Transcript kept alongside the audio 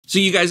So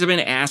you guys have been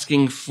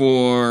asking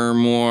for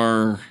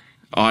more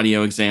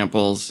audio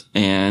examples,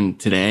 and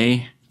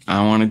today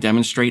I want to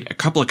demonstrate a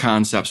couple of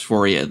concepts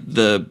for you.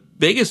 The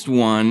biggest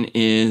one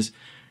is,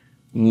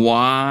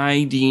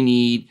 why do you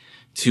need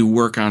to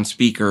work on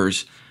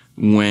speakers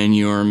when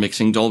you're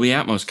mixing Dolby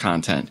Atmos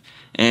content?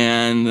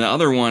 And the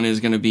other one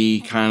is going to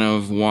be kind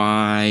of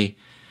why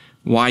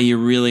you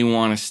really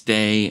want to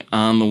stay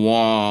on the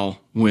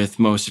wall with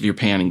most of your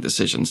panning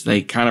decisions.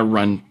 They kind of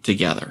run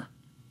together.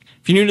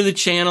 If you're new to the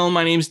channel,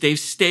 my name is Dave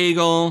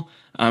Stagl.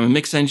 I'm a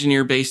mix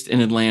engineer based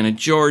in Atlanta,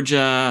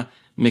 Georgia.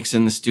 Mix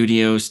in the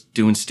studios,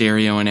 doing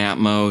stereo and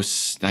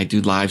Atmos. I do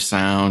live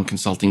sound,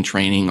 consulting,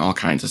 training, all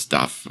kinds of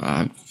stuff.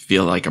 I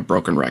feel like a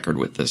broken record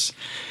with this.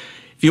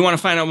 If you want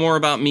to find out more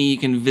about me, you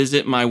can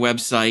visit my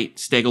website,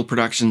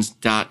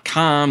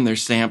 staglproductions.com.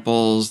 There's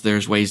samples.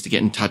 There's ways to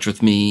get in touch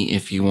with me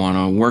if you want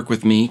to work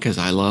with me, because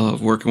I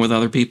love working with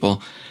other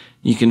people.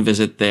 You can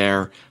visit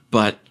there.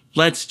 But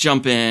let's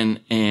jump in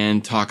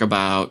and talk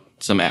about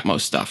some Atmos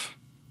stuff.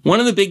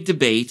 One of the big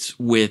debates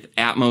with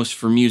Atmos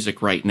for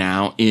music right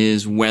now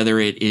is whether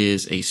it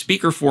is a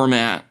speaker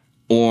format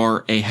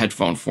or a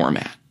headphone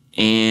format.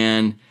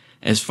 And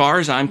as far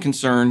as I'm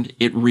concerned,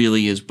 it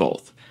really is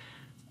both.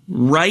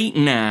 Right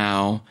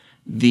now,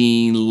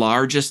 the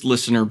largest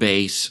listener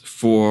base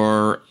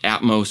for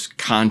Atmos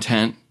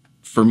content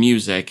for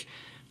music,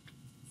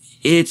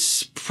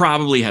 it's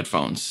probably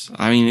headphones.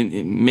 I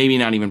mean, maybe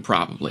not even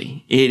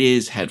probably. It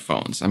is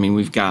headphones. I mean,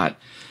 we've got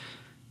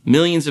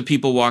millions of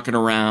people walking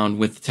around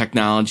with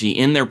technology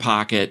in their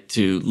pocket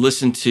to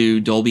listen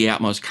to Dolby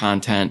Atmos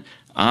content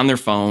on their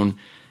phone,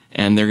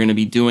 and they're going to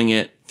be doing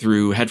it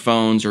through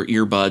headphones or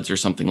earbuds or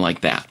something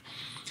like that.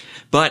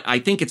 But I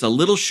think it's a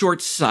little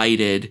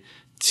short-sighted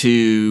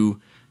to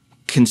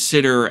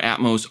consider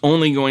Atmos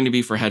only going to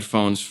be for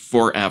headphones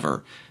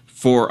forever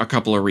for a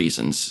couple of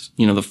reasons.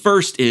 You know, the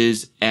first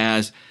is,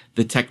 as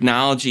the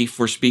technology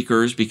for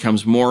speakers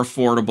becomes more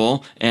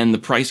affordable and the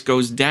price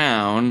goes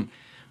down,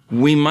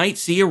 we might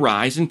see a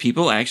rise in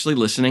people actually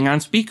listening on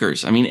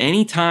speakers. I mean,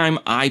 anytime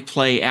I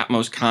play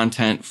Atmos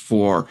content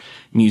for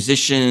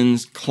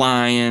musicians,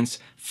 clients,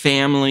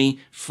 family,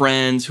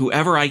 friends,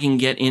 whoever I can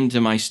get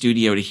into my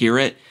studio to hear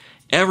it,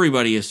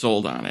 everybody is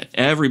sold on it.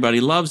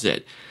 Everybody loves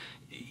it.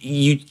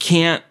 You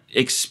can't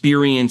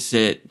experience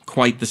it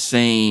quite the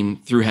same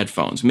through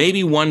headphones.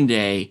 Maybe one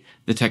day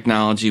the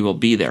technology will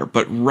be there,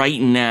 but right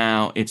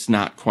now it's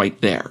not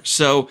quite there.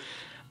 So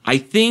I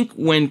think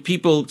when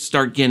people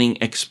start getting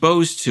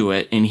exposed to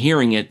it and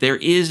hearing it, there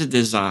is a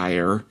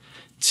desire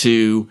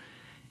to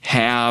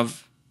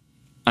have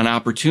an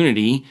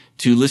opportunity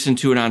to listen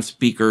to it on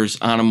speakers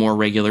on a more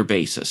regular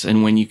basis.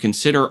 And when you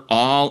consider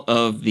all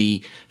of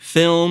the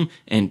film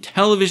and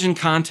television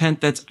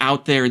content that's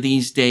out there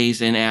these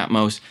days in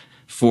Atmos,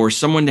 for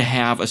someone to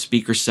have a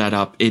speaker set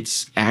up,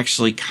 it's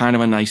actually kind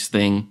of a nice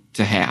thing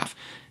to have.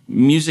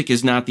 Music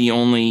is not the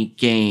only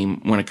game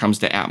when it comes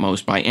to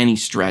Atmos by any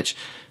stretch.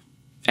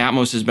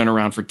 Atmos has been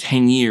around for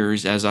 10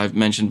 years, as I've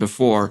mentioned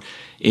before.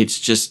 It's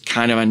just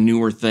kind of a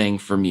newer thing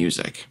for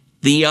music.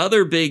 The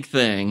other big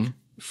thing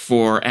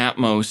for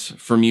Atmos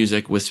for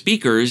music with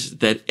speakers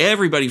that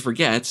everybody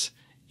forgets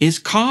is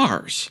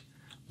cars.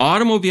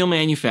 Automobile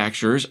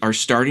manufacturers are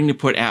starting to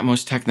put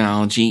Atmos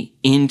technology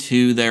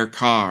into their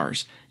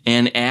cars.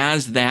 And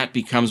as that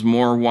becomes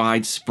more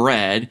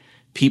widespread,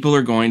 people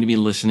are going to be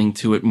listening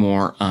to it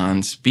more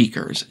on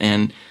speakers.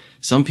 And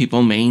some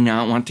people may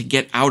not want to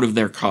get out of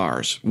their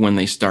cars when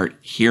they start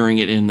hearing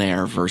it in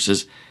there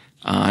versus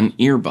on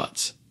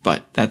earbuds.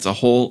 But that's a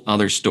whole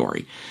other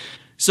story.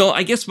 So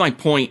I guess my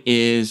point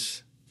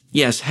is,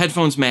 yes,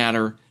 headphones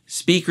matter,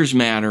 speakers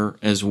matter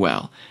as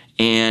well.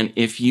 And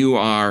if you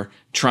are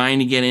trying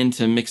to get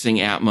into mixing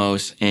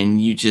Atmos and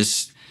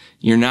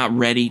you're not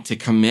ready to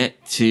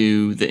commit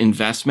to the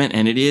investment,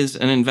 and it is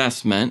an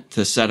investment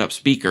to set up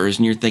speakers,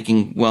 and you're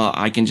thinking, well,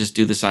 I can just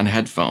do this on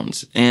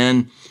headphones.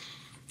 And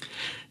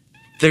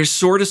there's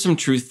sort of some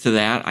truth to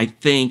that. I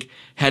think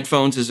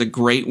headphones is a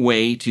great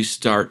way to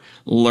start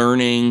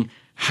learning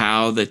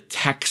how the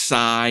tech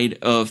side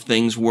of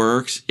things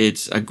works.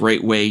 It's a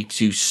great way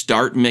to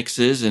start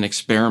mixes and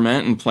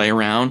experiment and play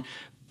around.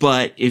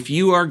 But if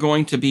you are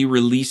going to be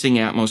releasing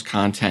Atmos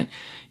content,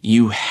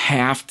 you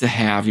have to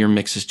have your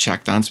mixes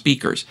checked on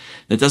speakers.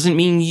 That doesn't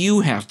mean you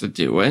have to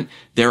do it.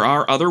 There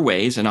are other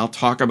ways, and I'll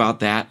talk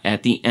about that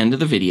at the end of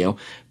the video.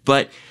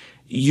 But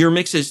your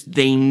mixes,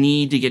 they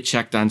need to get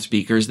checked on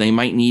speakers. They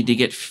might need to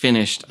get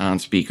finished on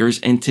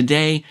speakers. And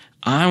today,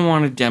 I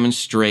want to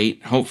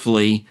demonstrate,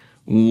 hopefully,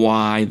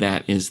 why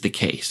that is the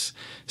case.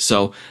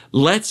 So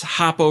let's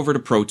hop over to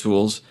Pro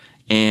Tools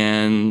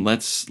and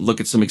let's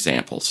look at some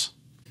examples.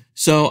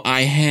 So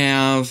I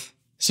have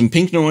some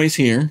pink noise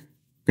here.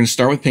 We're going to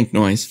start with pink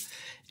noise,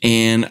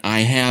 and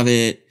I have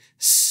it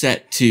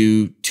set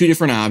to two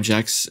different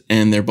objects,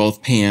 and they're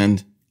both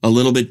panned a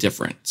little bit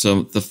different.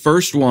 So the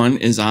first one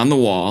is on the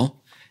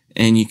wall,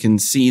 and you can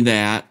see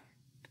that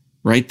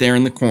right there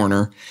in the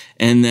corner.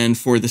 And then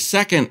for the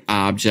second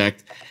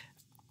object,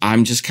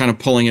 I'm just kind of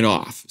pulling it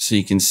off. So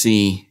you can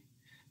see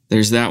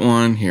there's that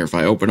one here. If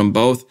I open them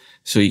both,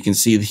 So you can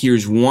see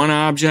here's one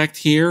object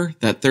here,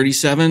 that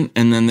 37,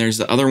 and then there's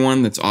the other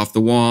one that's off the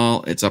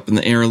wall. It's up in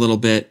the air a little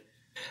bit.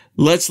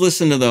 Let's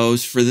listen to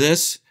those. For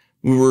this,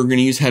 we're going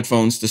to use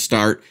headphones to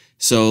start.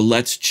 So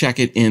let's check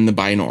it in the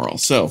binaural.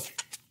 So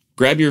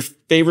grab your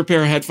favorite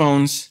pair of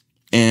headphones,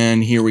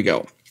 and here we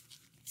go.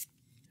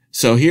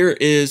 So here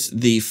is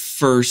the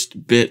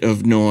first bit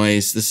of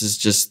noise. This is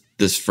just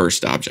this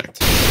first object.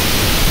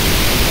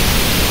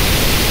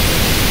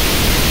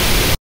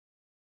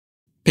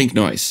 Pink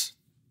noise.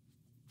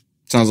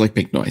 Sounds like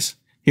pink noise.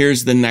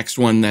 Here's the next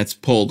one that's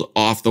pulled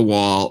off the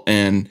wall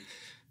and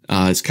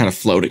it's kind of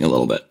floating a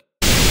little bit.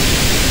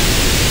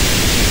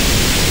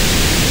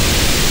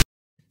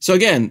 So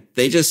again,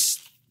 they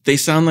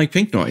sound like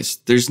pink noise.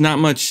 There's not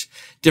much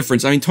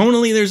difference. I mean,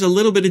 tonally, there's a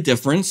little bit of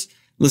difference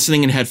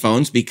listening in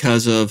headphones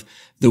because of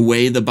the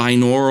way the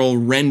binaural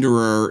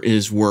renderer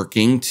is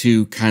working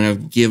to kind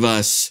of give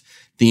us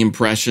the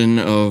impression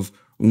of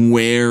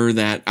where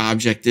that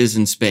object is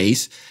in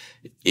space.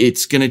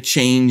 It's going to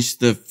change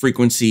the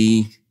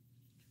frequency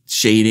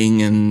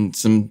shading and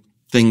some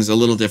things a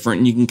little different.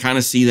 And you can kind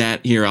of see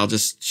that here. I'll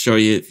just show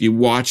you. If you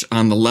watch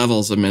on the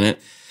levels a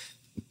minute,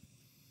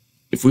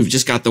 if we've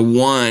just got the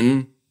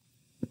one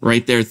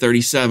right there,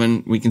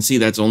 37, we can see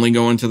that's only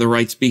going to the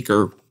right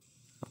speaker.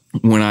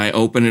 When I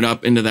open it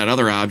up into that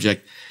other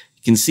object,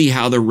 you can see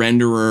how the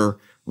renderer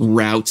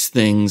routes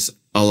things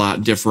a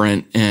lot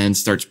different and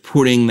starts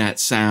putting that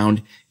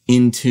sound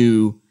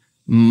into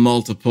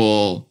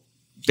multiple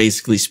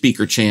basically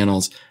speaker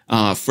channels.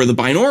 For the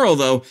binaural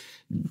though,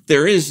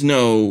 there is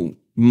no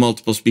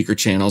multiple speaker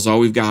channels. All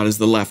we've got is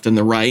the left and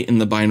the right,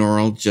 and the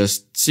binaural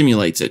just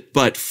simulates it.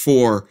 But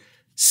for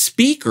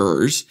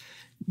speakers,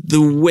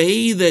 the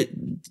way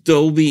that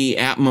Dolby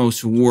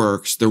Atmos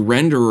works, the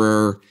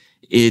renderer,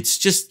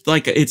 it's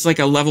like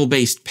a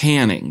level-based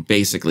panning,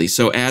 basically.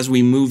 So as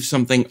we move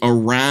something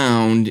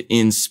around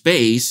in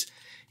space,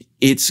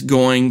 it's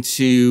going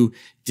to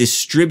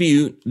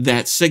distribute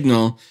that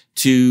signal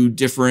to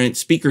different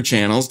speaker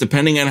channels,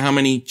 depending on how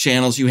many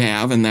channels you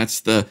have. And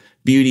that's the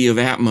beauty of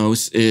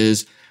Atmos,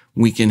 is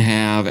we can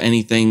have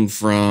anything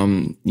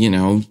from,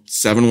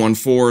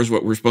 714 is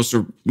what we're supposed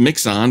to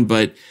mix on,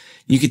 but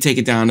you could take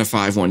it down to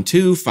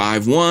 512,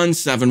 51,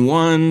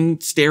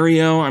 71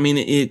 stereo. I mean,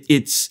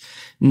 it's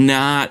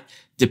not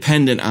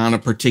dependent on a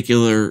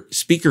particular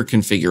speaker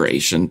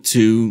configuration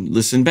to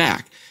listen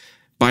back.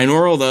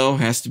 Binaural, though,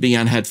 has to be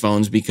on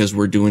headphones because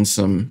we're doing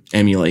some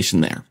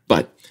emulation there.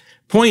 But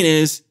point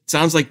is, it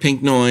sounds like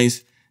pink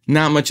noise.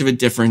 Not much of a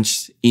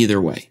difference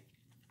either way.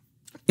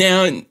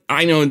 Now,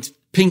 I know it's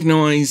pink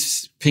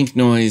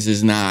noise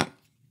is not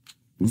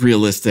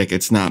realistic.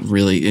 It's not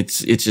really,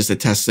 it's just a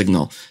test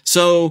signal.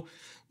 So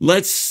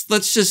let's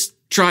just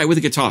try it with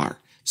a guitar.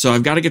 So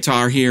I've got a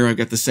guitar here. I've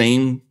got the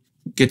same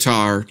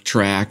guitar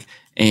track,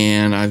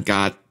 and I've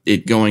got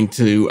it going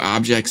to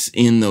objects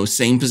in those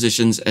same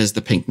positions as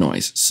the pink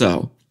noise.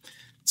 So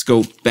let's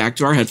go back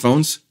to our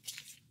headphones.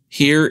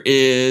 Here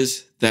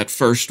is that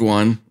first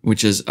one,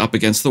 which is up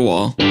against the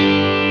wall.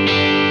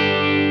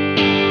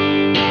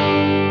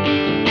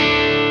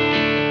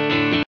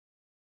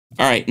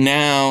 All right,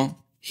 now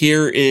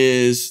here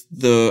is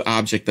the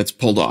object that's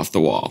pulled off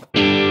the wall.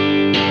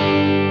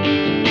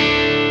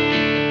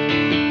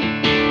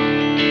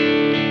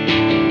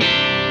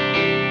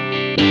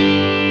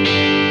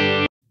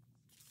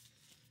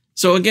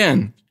 So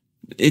again,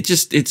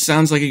 it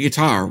sounds like a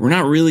guitar. We're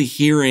not really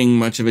hearing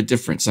much of a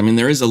difference. I mean,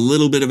 there is a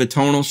little bit of a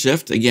tonal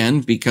shift,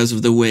 again, because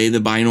of the way the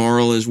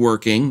binaural is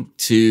working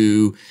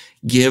to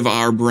give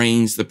our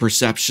brains the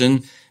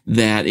perception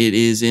that it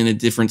is in a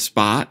different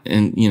spot.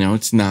 And,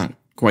 it's not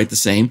quite the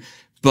same.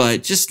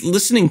 But just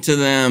listening to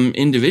them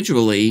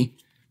individually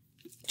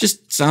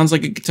just sounds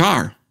like a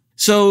guitar.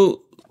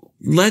 So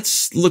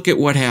let's look at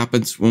what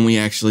happens when we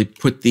actually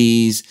put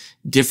these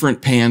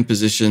different pan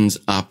positions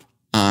up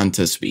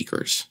onto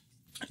speakers.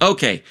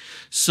 Okay,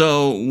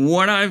 so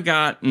what I've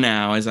got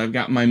now is I've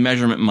got my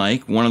measurement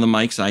mic, one of the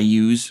mics I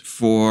use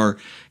for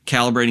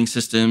calibrating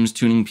systems,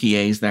 tuning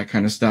PAs, that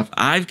kind of stuff.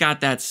 I've got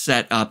that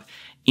set up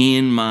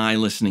in my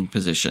listening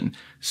position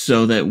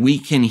so that we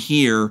can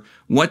hear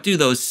what do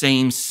those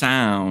same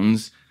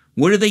sounds,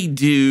 what do they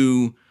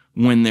do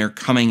when they're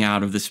coming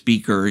out of the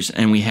speakers,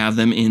 and we have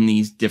them in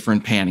these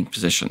different panning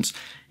positions.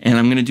 And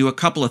I'm going to do a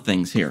couple of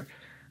things here.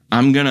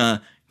 I'm going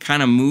to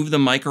kind of move the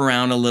mic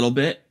around a little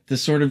bit to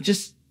sort of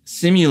just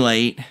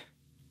simulate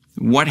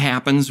what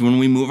happens when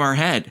we move our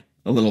head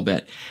a little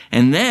bit.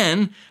 And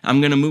then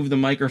I'm going to move the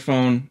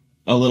microphone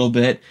a little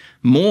bit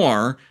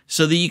more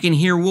so that you can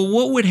hear, well,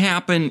 what would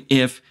happen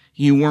if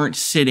you weren't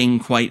sitting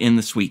quite in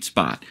the sweet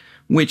spot?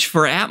 Which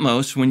for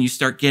Atmos, when you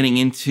start getting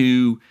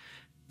into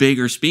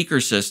bigger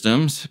speaker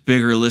systems,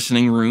 bigger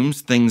listening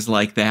rooms, things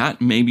like that,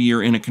 maybe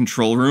you're in a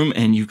control room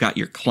and you've got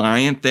your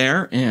client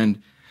there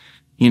and,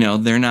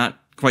 they're not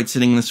quite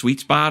sitting in the sweet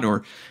spot,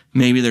 or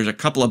maybe there's a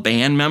couple of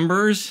band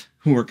members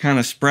who are kind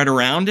of spread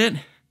around it.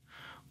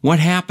 What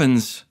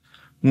happens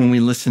when we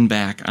listen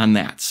back on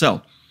that?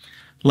 So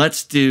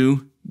let's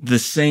do the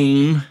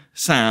same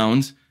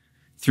sounds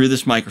through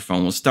this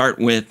microphone. We'll start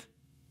with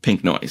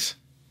pink noise.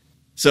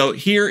 So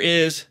here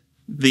is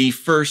the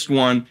first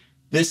one.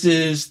 This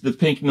is the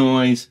pink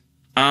noise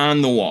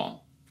on the wall.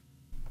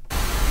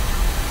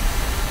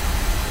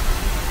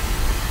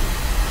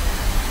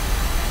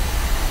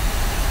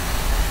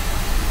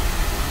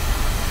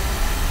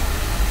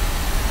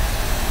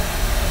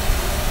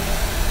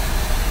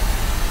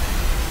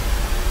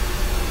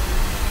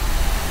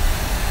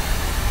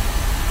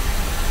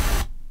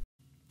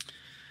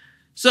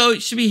 So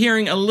you should be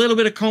hearing a little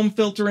bit of comb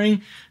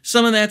filtering.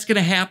 Some of that's going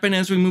to happen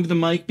as we move the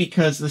mic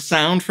because the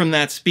sound from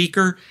that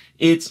speaker,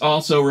 it's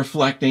also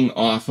reflecting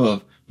off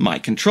of my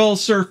control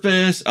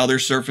surface, other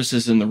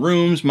surfaces in the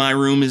rooms. My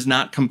room is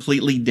not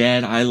completely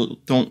dead. I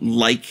don't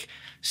like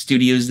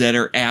studios that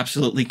are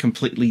absolutely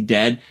completely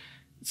dead.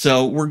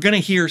 So we're going to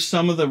hear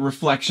some of the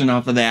reflection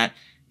off of that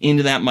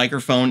into that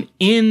microphone.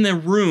 In the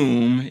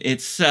room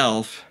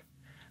itself,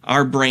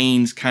 our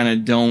brains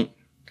kind of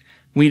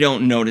we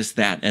don't notice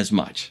that as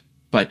much.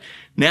 But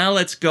now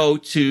let's go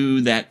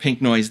to that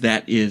pink noise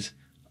that is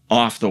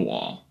off the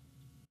wall.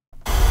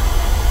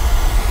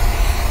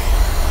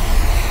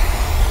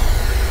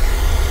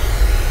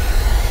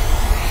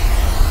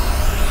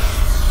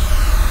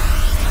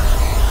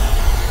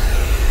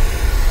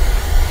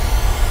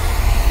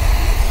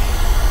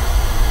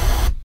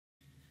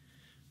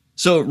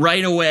 So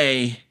right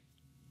away,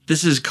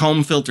 this is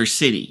comb filter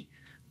city.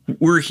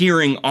 We're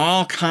hearing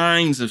all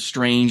kinds of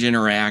strange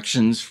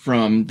interactions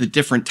from the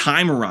different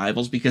time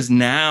arrivals because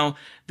now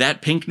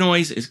that pink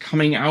noise is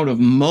coming out of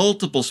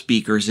multiple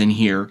speakers in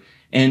here.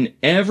 And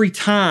every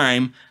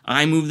time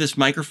I move this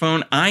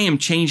microphone, I am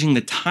changing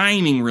the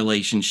timing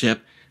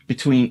relationship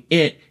between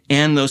it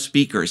and those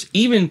speakers.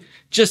 Even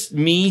just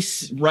me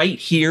right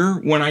here,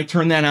 when I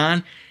turn that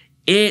on,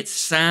 it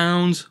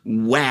sounds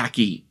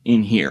wacky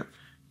in here.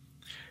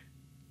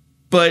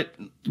 But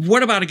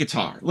what about a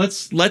guitar?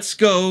 Let's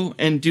go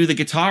and do the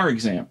guitar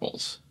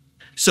examples.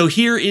 So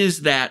here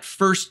is that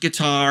first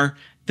guitar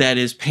that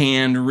is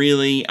panned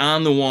really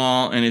on the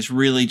wall and is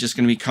really just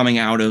going to be coming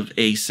out of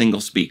a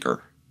single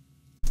speaker.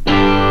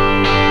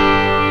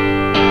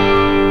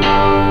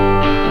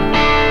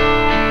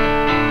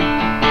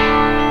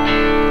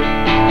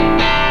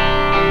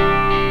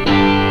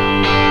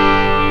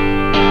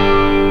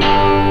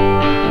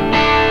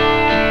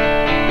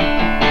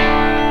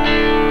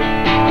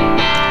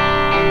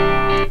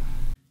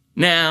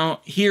 Now,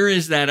 here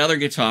is that other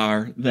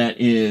guitar that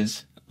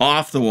is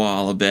off the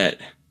wall a bit,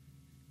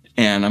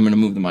 and I'm going to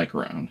move the mic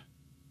around.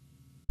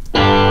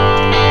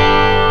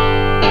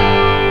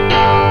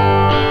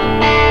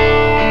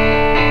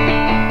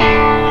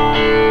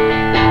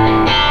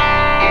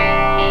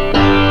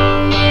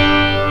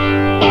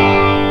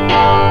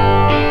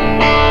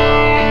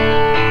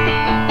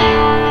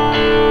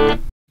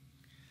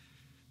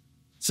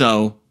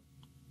 So,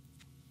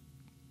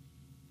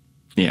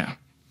 yeah.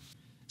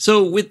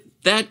 So with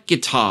that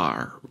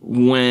guitar,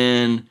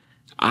 when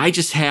I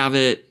just have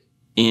it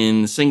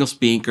in the single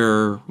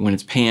speaker, when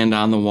it's panned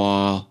on the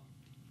wall,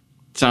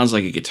 it sounds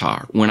like a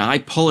guitar. When I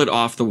pull it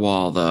off the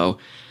wall, though,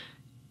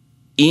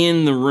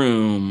 in the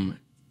room,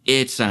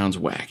 it sounds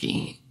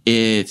wacky.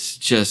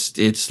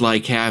 It's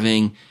like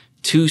having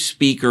two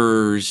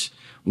speakers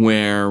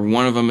where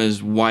one of them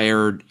is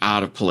wired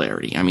out of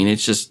polarity. I mean,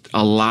 it's just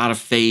a lot of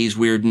phase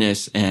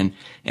weirdness. And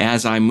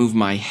as I move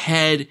my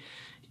head,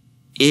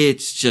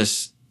 it's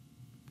just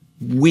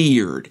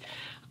weird.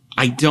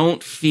 I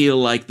don't feel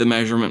like the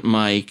measurement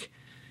mic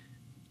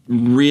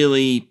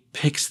really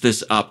picks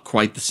this up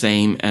quite the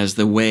same as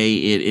the way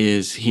it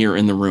is here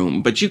in the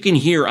room. But you can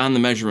hear on the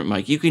measurement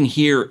mic, you can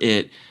hear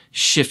it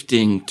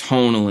shifting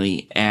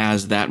tonally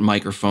as that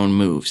microphone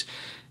moves.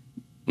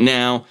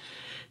 Now,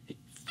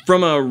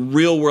 from a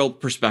real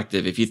world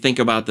perspective, if you think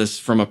about this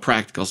from a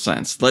practical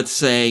sense, let's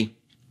say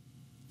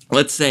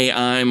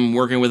I'm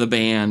working with a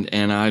band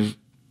and I'm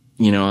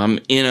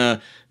in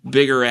a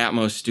bigger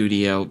Atmos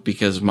studio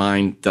because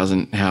mine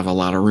doesn't have a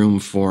lot of room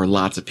for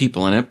lots of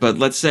people in it. But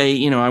let's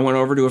say, I went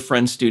over to a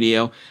friend's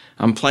studio.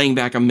 I'm playing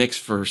back a mix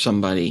for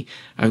somebody.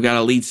 I've got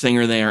a lead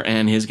singer there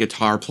and his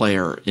guitar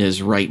player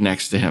is right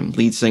next to him.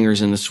 Lead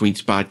singer's in the sweet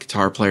spot,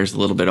 guitar player's a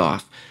little bit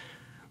off.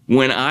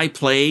 When I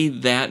play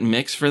that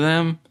mix for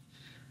them,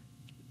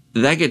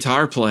 that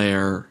guitar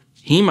player,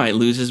 he might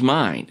lose his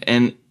mind.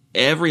 And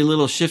every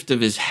little shift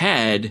of his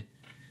head,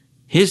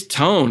 his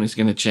tone is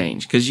going to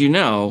change because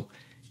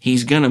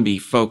he's going to be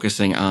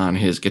focusing on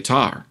his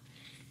guitar.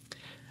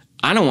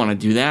 I don't want to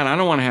do that. I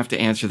don't want to have to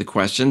answer the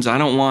questions. I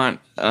don't want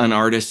an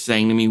artist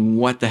saying to me,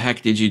 what the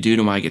heck did you do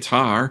to my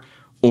guitar?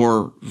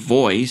 Or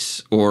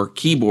voice, or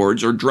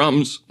keyboards, or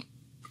drums,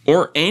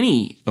 or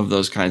any of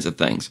those kinds of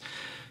things.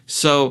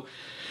 So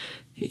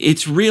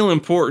it's real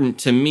important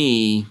to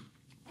me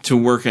to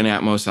work in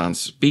Atmos on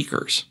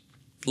speakers.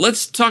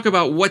 Let's talk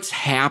about what's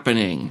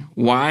happening.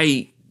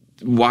 Why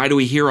do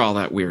we hear all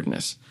that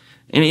weirdness?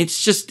 And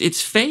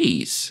it's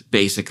phase,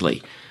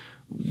 basically.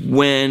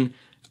 When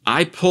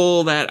I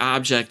pull that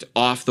object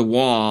off the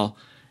wall,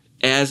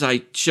 as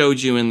I showed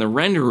you in the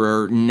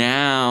renderer,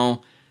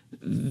 now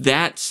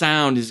that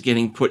sound is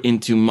getting put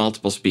into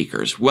multiple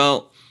speakers.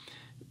 Well,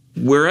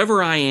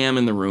 wherever I am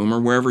in the room or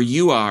wherever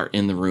you are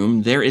in the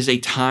room, there is a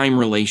time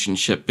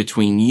relationship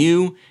between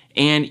you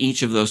and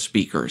each of those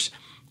speakers.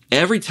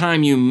 Every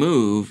time you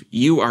move,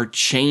 you are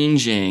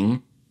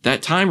changing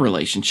that time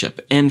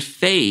relationship. And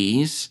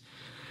phase,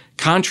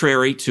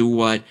 contrary to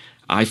what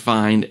I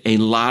find a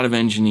lot of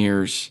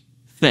engineers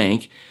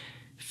think,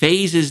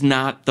 phase is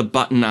not the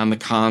button on the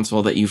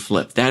console that you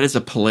flip. That is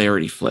a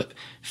polarity flip.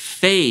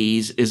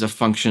 Phase is a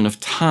function of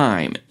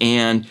time.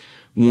 And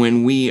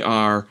when we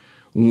are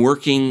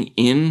working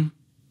in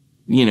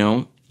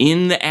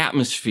the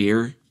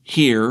atmosphere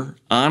here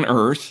on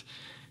Earth,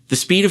 the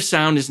speed of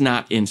sound is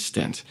not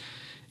instant.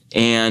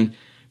 And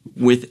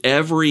with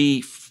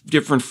every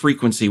different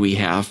frequency we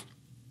have,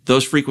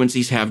 those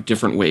frequencies have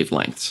different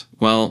wavelengths.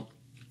 Well,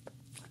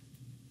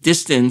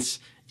 distance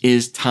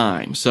is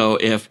time. So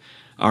if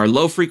our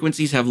low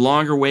frequencies have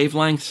longer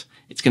wavelengths,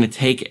 it's going to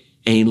take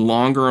a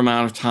longer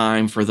amount of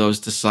time for those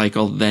to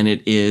cycle than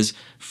it is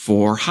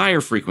for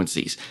higher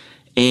frequencies.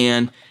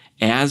 And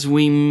as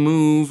we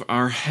move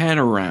our head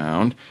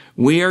around,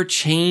 we are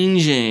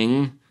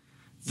changing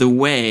the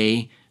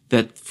way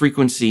that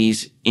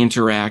frequencies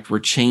interact. We're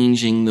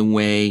changing the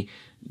way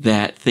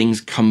that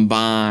things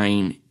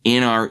combine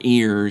in our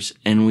ears,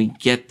 and we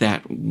get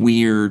that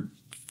weird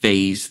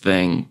phase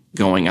thing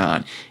going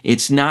on.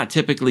 It's not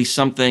typically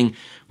something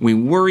we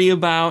worry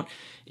about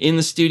in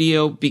the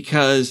studio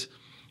because,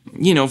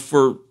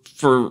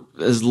 for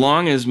as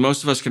long as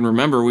most of us can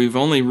remember, we've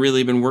only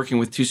really been working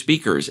with two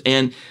speakers.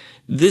 And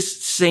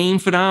this same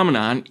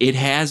phenomenon, it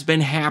has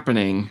been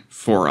happening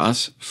for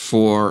us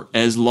for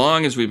as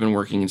long as we've been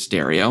working in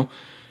stereo.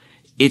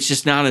 It's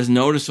just not as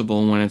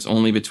noticeable when it's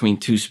only between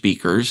two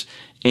speakers.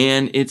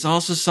 And it's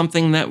also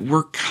something that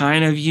we're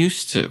kind of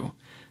used to.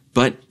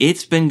 But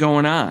it's been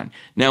going on.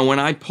 Now, when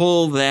I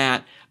pull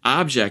that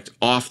object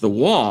off the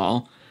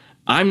wall,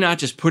 I'm not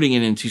just putting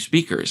it in two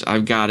speakers.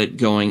 I've got it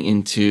going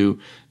into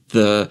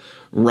the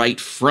right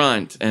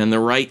front and the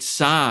right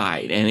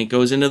side, and it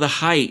goes into the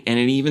height, and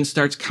it even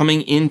starts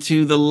coming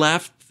into the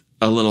left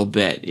a little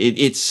bit.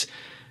 It's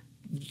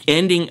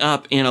ending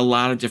up in a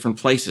lot of different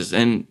places.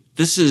 And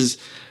this is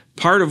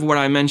part of what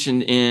I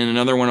mentioned in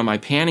another one of my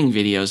panning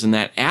videos, and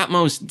that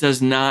Atmos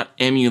does not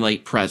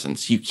emulate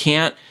presence. You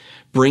can't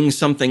bring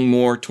something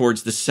more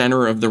towards the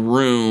center of the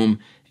room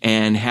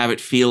and have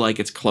it feel like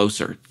it's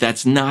closer.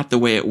 That's not the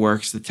way it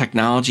works. The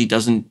technology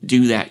doesn't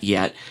do that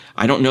yet.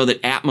 I don't know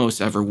that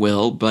Atmos ever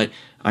will, but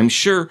I'm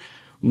sure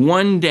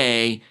one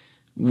day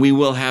we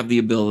will have the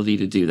ability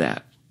to do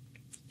that.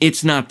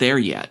 It's not there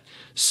yet.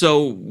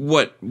 So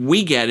what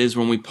we get is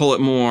when we pull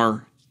it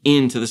more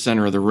into the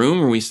center of the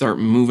room or we start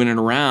moving it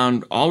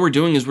around, all we're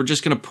doing is we're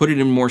just going to put it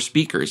in more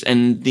speakers.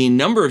 And the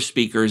number of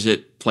speakers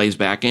it plays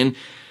back in,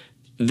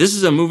 this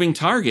is a moving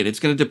target. It's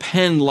going to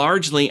depend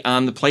largely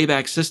on the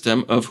playback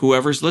system of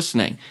whoever's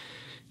listening.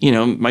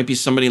 It might be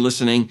somebody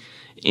listening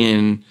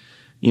in,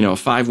 a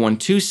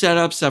 512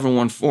 setup,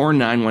 714,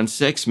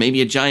 916,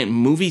 maybe a giant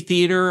movie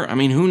theater. I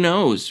mean, who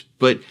knows?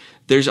 But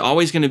there's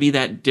always going to be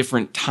that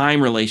different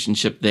time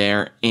relationship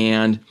there.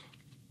 And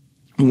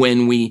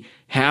when we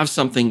have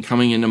something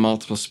coming into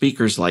multiple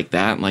speakers like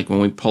that, like when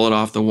we pull it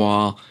off the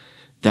wall,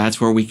 that's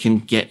where we can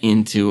get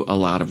into a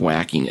lot of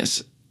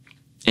wackiness.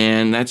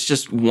 And that's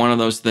just one of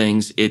those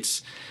things.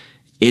 It's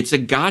a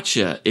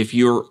gotcha. If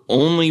you're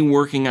only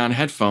working on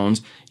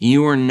headphones,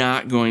 you are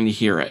not going to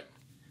hear it.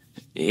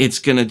 It's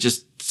going to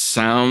just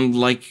sound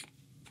like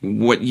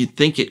what you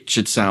think it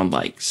should sound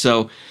like.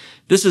 So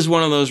this is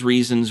one of those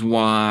reasons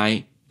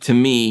why, to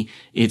me,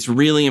 it's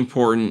really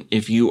important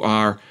if you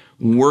are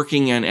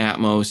working on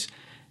Atmos,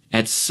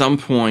 at some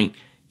point,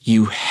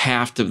 you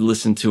have to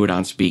listen to it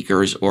on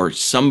speakers, or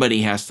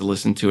somebody has to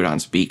listen to it on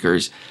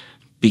speakers,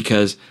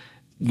 because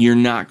you're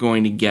not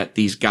going to get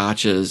these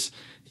gotchas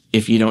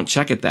if you don't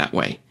check it that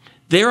way.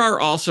 There are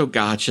also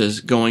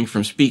gotchas going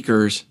from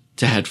speakers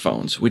to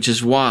headphones, which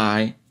is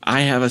why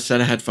I have a set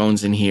of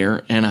headphones in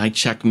here and I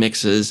check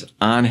mixes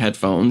on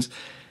headphones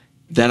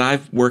that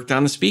I've worked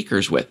on the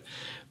speakers with.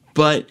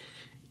 But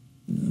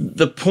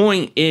the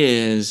point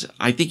is,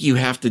 I think you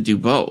have to do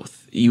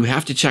both. You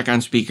have to check on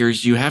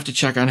speakers, you have to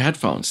check on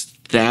headphones.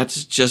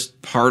 That's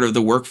just part of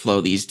the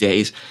workflow these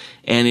days.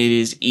 And it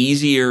is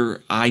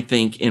easier, I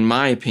think, in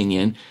my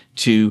opinion,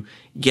 to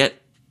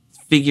get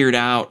figured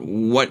out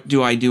what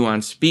do I do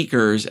on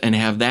speakers and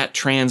have that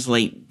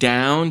translate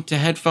down to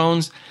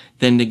headphones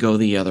than to go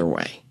the other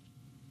way.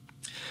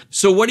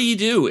 So what do you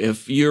do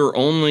if you're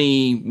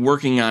only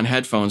working on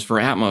headphones for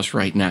Atmos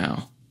right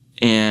now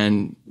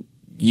and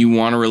you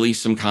want to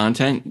release some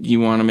content? You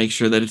want to make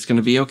sure that it's going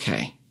to be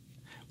okay.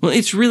 Well,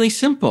 it's really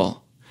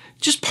simple.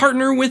 Just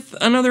partner with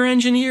another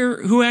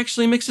engineer who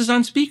actually mixes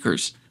on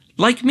speakers,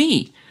 like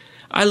me.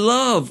 I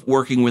love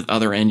working with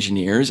other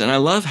engineers and I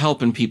love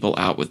helping people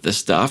out with this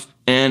stuff.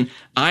 And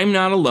I'm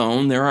not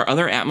alone. There are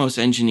other Atmos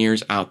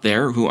engineers out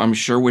there who I'm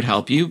sure would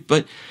help you,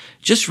 but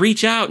just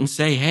reach out and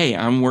say, hey,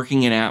 I'm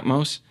working in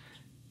Atmos.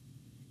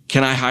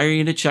 Can I hire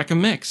you to check a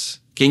mix?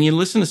 Can you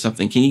listen to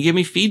something? Can you give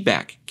me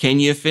feedback? Can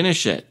you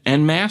finish it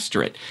and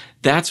master it?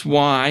 That's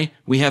why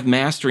we have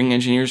mastering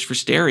engineers for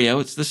stereo.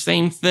 It's the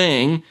same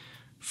thing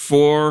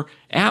for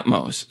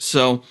Atmos.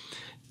 So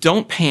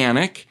don't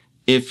panic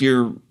if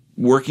you're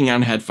working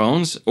on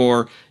headphones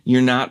or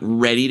you're not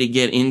ready to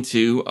get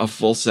into a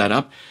full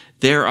setup.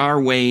 There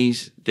are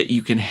ways that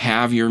you can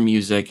have your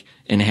music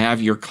and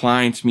have your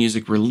client's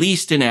music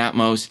released in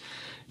Atmos.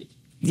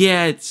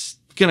 Yeah, it's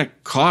going to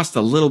cost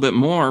a little bit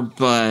more,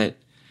 but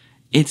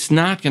it's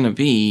not going to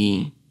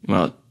be,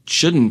 well, it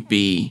shouldn't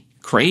be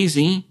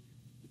crazy.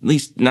 At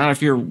least not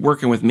if you're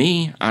working with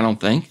me, I don't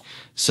think.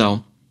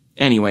 So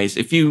anyways,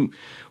 if you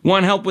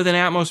want help with an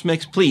Atmos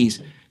mix,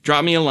 please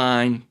drop me a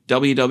line.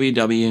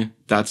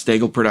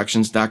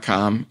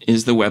 www.staglproductions.com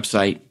is the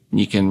website.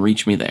 You can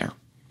reach me there.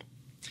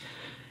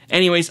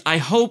 Anyways, I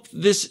hope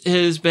this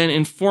has been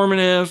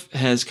informative,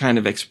 has kind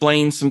of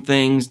explained some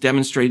things,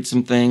 demonstrated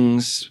some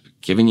things,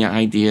 given you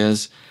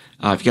ideas.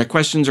 If you got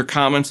questions or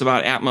comments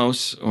about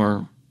Atmos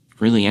or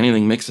really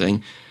anything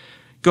mixing,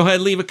 go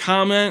ahead, leave a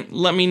comment,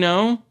 let me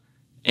know,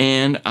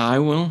 and I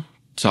will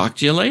talk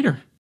to you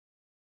later.